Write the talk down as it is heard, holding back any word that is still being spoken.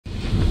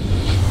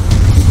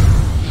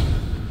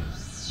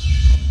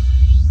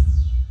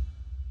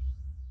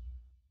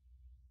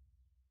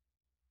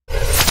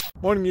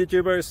Morning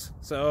YouTubers.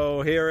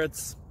 So here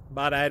it's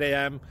about 8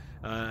 a.m.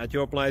 At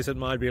your place it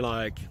might be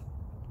like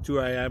 2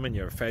 a.m. and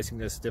you're facing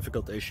this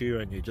difficult issue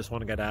and you just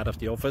want to get out of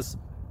the office.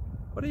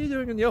 What are you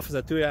doing in the office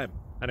at 2 a.m.?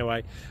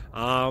 Anyway,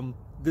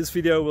 this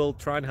video will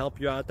try and help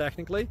you out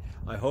technically.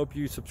 I hope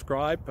you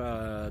subscribe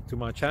to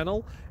my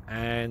channel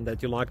and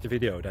that you like the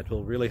video. That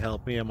will really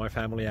help me and my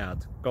family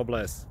out. God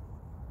bless.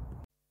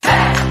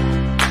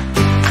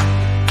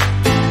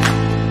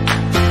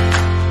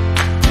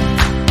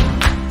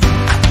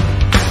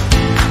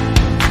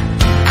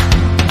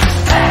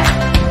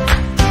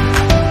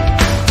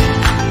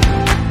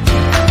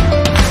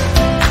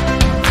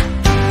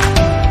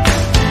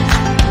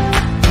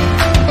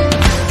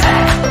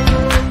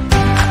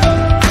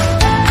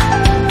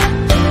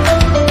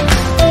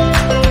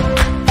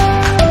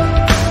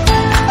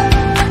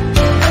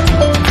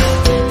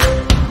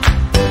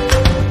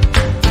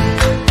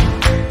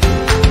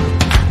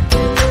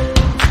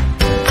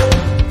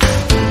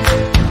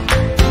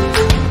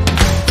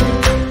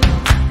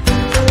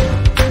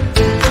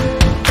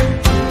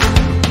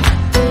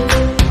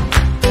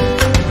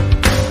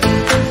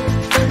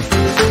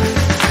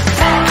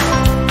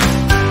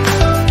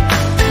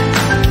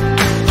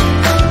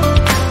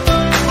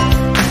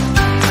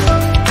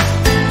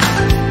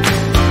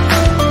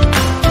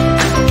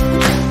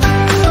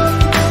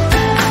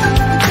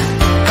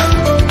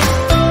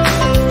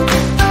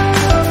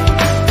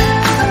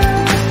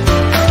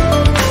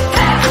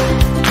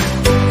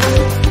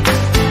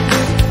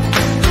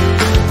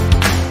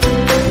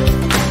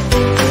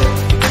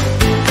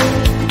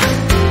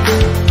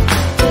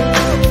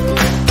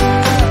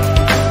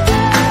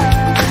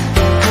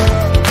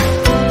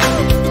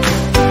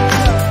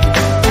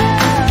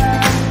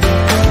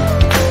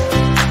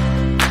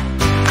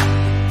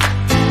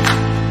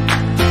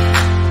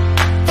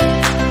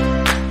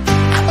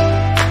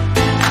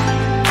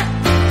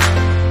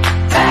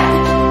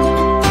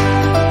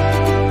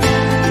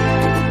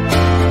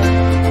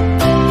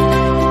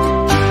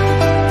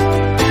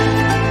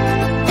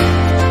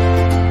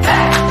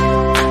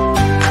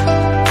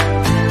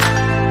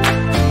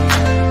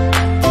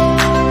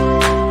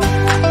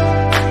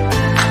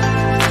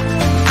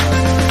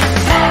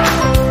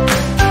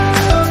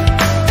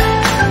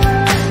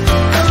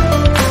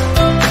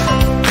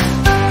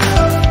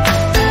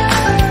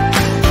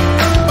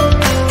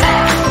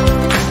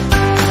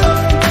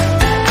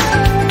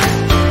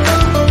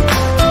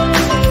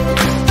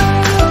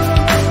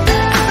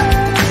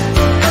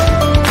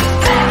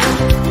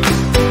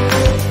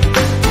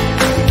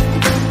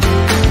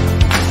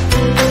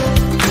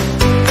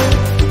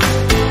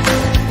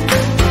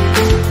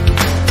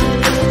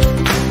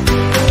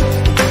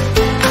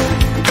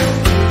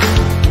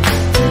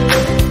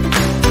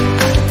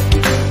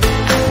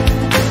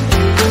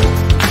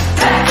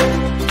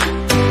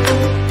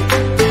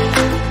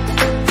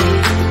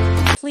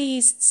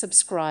 Please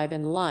subscribe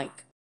and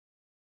like.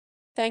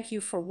 Thank you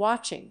for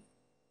watching.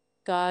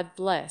 God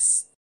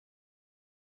bless.